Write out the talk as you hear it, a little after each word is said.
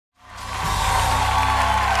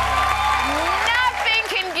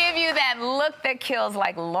look that kills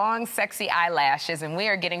like long, sexy eyelashes, and we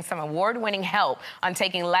are getting some award-winning help on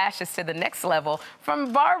taking lashes to the next level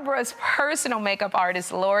from Barbara's personal makeup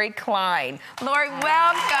artist, Lori Klein. Lori,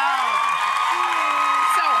 welcome.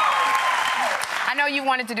 I know you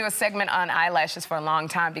wanted to do a segment on eyelashes for a long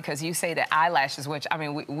time because you say that eyelashes, which, I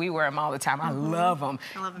mean, we wear them all the time. I love them.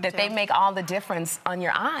 I love them that too. they make all the difference on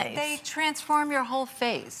your eyes. They transform your whole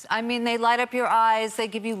face. I mean, they light up your eyes. They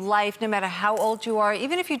give you life no matter how old you are.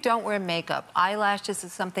 Even if you don't wear makeup, eyelashes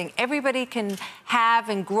is something everybody can have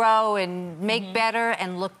and grow and make better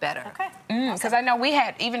and look better. Okay. Because I know we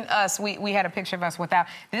had, even us, we had a picture of us without,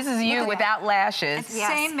 this is you without lashes. It's the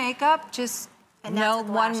same makeup, just And no that's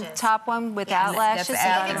with one lashes. top one without lashes.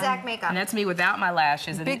 That's Same exact makeup. And that's me without my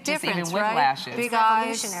lashes. And Big just difference, even with right? lashes. Big It's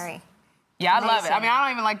eyes. revolutionary. Yeah, I love it. Amazing. I mean, I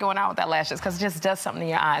don't even like going out without lashes because it just does something to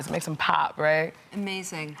your eyes. It makes them pop, right?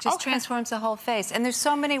 Amazing. Just transforms the whole face. And there's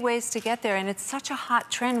so many ways to get there, and it's such a hot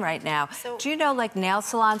trend right now. So, do you know, like, nail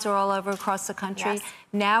salons are all over across the country? Yes.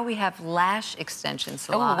 Now we have lash extension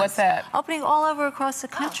salons. what's that? Opening all over across the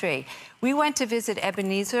country. We went to visit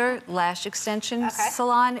Ebenezer Lash Extension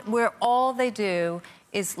Salon, where all they do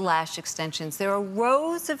is lash extensions. There are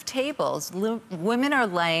rows of tables. Women are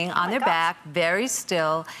laying on their back, very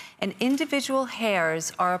still, and individual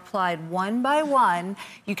hairs are applied one by one.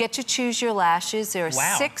 You get to choose your lashes. There are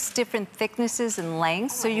 6 different thicknesses and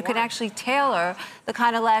lengths, so you can actually tailor the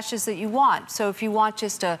kind of lashes that you want. So if you want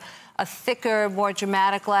just a thicker, more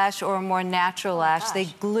dramatic lash or a more natural lash, they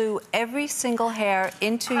glue every single hair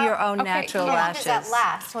into your own natural lashes. How long does that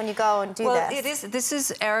last when you go and do this? This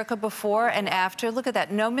is Erica before and after. Look at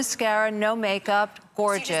that. No mascara, no makeup.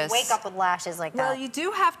 Gorgeous. So you just wake up with lashes like that. Well, you do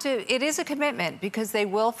have to. It is a commitment because they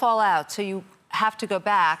will fall out. So you have to go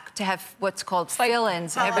back to have what's called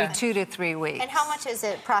fill-ins every 2 to 3 weeks. And how much is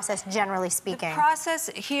it processed, generally speaking? The process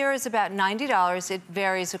here is about $90. It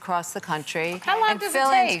varies across the country. How long does it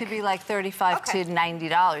fill-ins take? could be like $35 to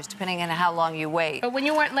 $90, depending on how long you wait. But when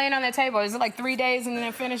you weren't laying on that table, is it like 3 days and then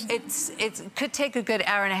it finished? It could take a good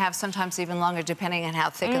hour and a half, sometimes even longer, depending on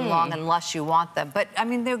how thick and long and lush you want them. But I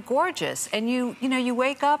mean, they're gorgeous, and you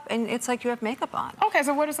wake up and it's like you have makeup on. Okay,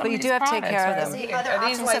 so what are some But of you these do have to take care of products, them. The other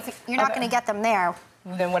options, so if you're not going to get them there.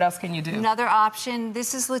 Then what else can you do? Another option,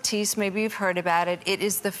 this is Latisse, maybe you've heard about it. It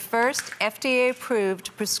is the first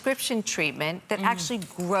FDA-approved prescription treatment that actually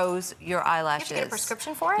grows your eyelashes. You have to get a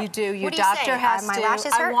prescription for it? You do. Your What do you doctor say? has My to.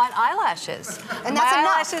 lashes I hurt? want eyelashes. And my that's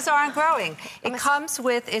enough. eyelashes aren't growing. It comes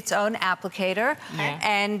with its own applicator,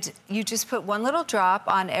 and you just put one little drop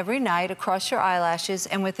on every night across your eyelashes,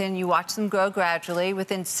 and you watch them grow gradually.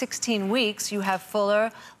 Within 16 weeks, you have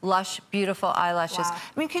fuller, lush, beautiful eyelashes. Wow.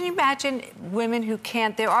 I mean, can you imagine women who can't?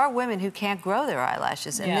 There are women who can't grow their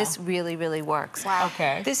eyelashes, and this really, really works. Wow.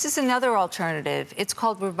 Okay. This is another alternative. It's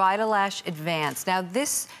called Revitalash Advanced. Now,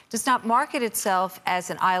 this does not market itself as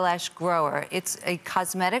an eyelash grower. It's a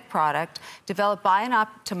cosmetic product developed by an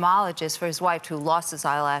ophthalmologist for his wife who lost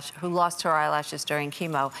her eyelashes during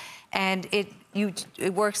chemo, and it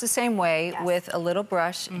works the same way with a little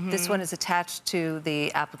brush. This one is attached to the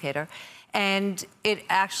applicator. And it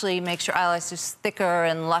actually makes your eyelashes thicker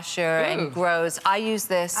and lusher and grows. I use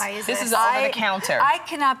this. This is over the counter. I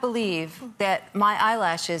cannot believe that my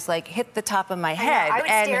eyelashes like hit the top of my head. I would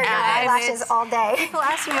stare at your eyelashes all day. People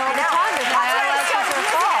ask me all the time if my eyelashes are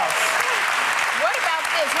false. What about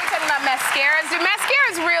this? We're talking about mascaras. Do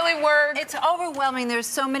mascaras really work? It's overwhelming. There's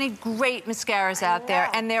so many great mascaras out there,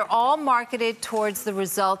 and they're all marketed towards the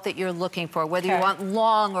result that you're looking for, whether you want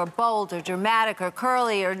long or bold or dramatic or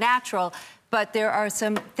curly or natural. But there are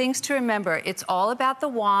some things to remember. It's all about the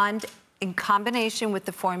wand in combination with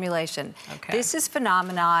the formulation. This is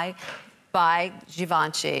Phenomeni by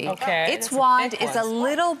Givenchy. Its wand is a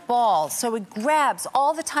little ball, so it grabs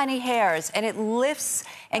all the tiny hairs and it lifts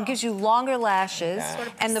and gives you longer lashes. Sort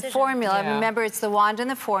of and the precision. formula, remember, it's the wand and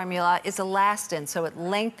the formula, is elastin, so it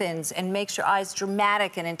lengthens and makes your eyes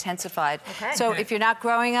dramatic and intensified. So if you're not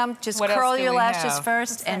growing them, just curl your lashes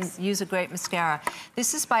first and use a great mascara.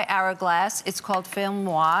 This is by Hourglass. It's called Film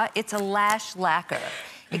Noir. It's a lash lacquer.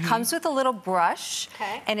 It comes with a little brush,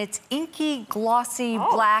 and it's inky, glossy,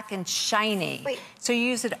 black, and shiny. So you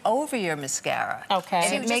use it over your mascara. So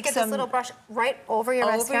you just get this little brush right over your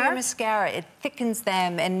mascara? Over your mascara. It thickens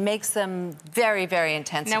them and makes them very, very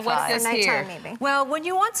intensified. Now, what's this here? Maybe. Well, when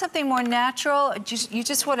you want something more natural, you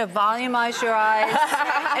just want to volumize your eyes,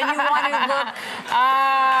 and you want to look,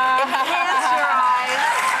 enhance your eyes.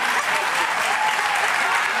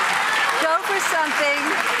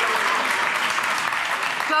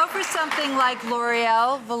 Go for something like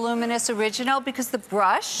L'Oreal Voluminous Original because the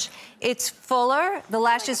brush, it's fuller. The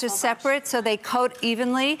lashes are separate, so they coat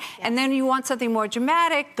evenly. Yes. And then you want something more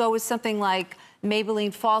dramatic, go with something like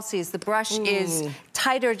Maybelline Falsies. The brush is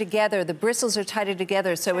tighter together. The bristles are tighter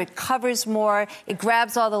together, so it covers more. It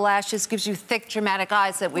grabs all the lashes, gives you thick, dramatic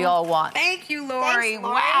eyes that we all want. Thank you, Lori. Thanks,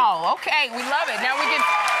 Lori. Wow. Okay, we love it. Now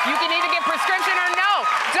you can either get prescription or no.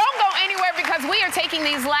 Don't go anywhere because we are taking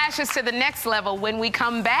these lashes to the next level when we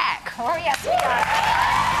come back. Oh, yes, we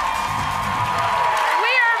are.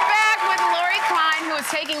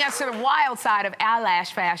 Taking us to the wild side of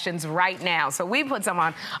eyelash fashions right now. So we put some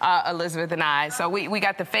on Elizabeth and I. So we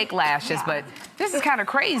got the fake lashes, but this is kind of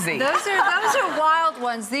crazy. Those are wild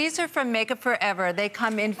ones. These are from Makeup Forever. They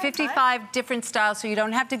come in 55 different styles, so you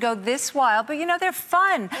don't have to go this wild. But you know, they're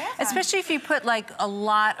fun, especially if you put like a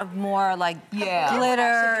lot of more like glitter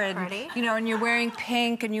and you know, and you're wearing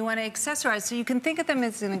pink and you want to accessorize. So you can think of them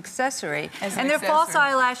as an accessory. And they're false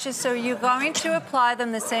eyelashes, so you're going to apply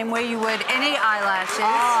them the same way you would any eyelashes.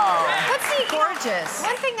 Oh. Let's see, gorgeous.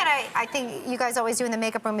 One thing that I think you guys always do in the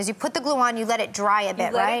makeup room is you put the glue on, you let it dry a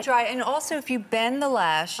bit, right? Let it dry, and also if you bend the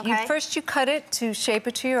lash, first you cut it to shape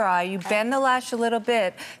it to your eye, you bend the lash a little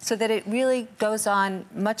bit so that it really goes on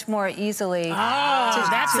much more easily. Oh,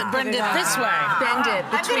 that's it, bend it this way. Bend it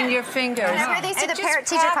between your fingers. Whenever they see the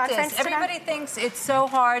parent-teacher conference Everybody thinks it's so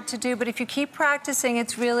hard to do, but if you keep practicing,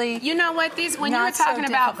 it's really You know what, when you were talking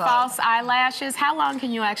about false eyelashes, how long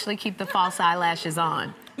can you actually keep the false eyelashes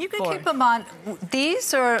on? You can keep them on.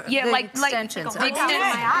 These or the extensions? All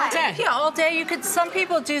day. Yeah, all day. You could. Some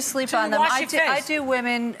people do sleep on them. I do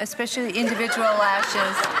women, especially individual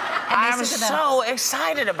lashes. I'm so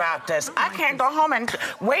excited about this. I can't go home and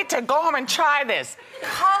wait to go home and try this.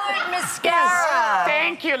 Colored mascara.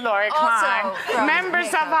 Thank you, Lori Klein. Members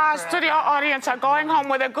of our studio audience are going home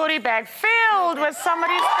with a goodie bag filled with some of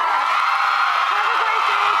these products.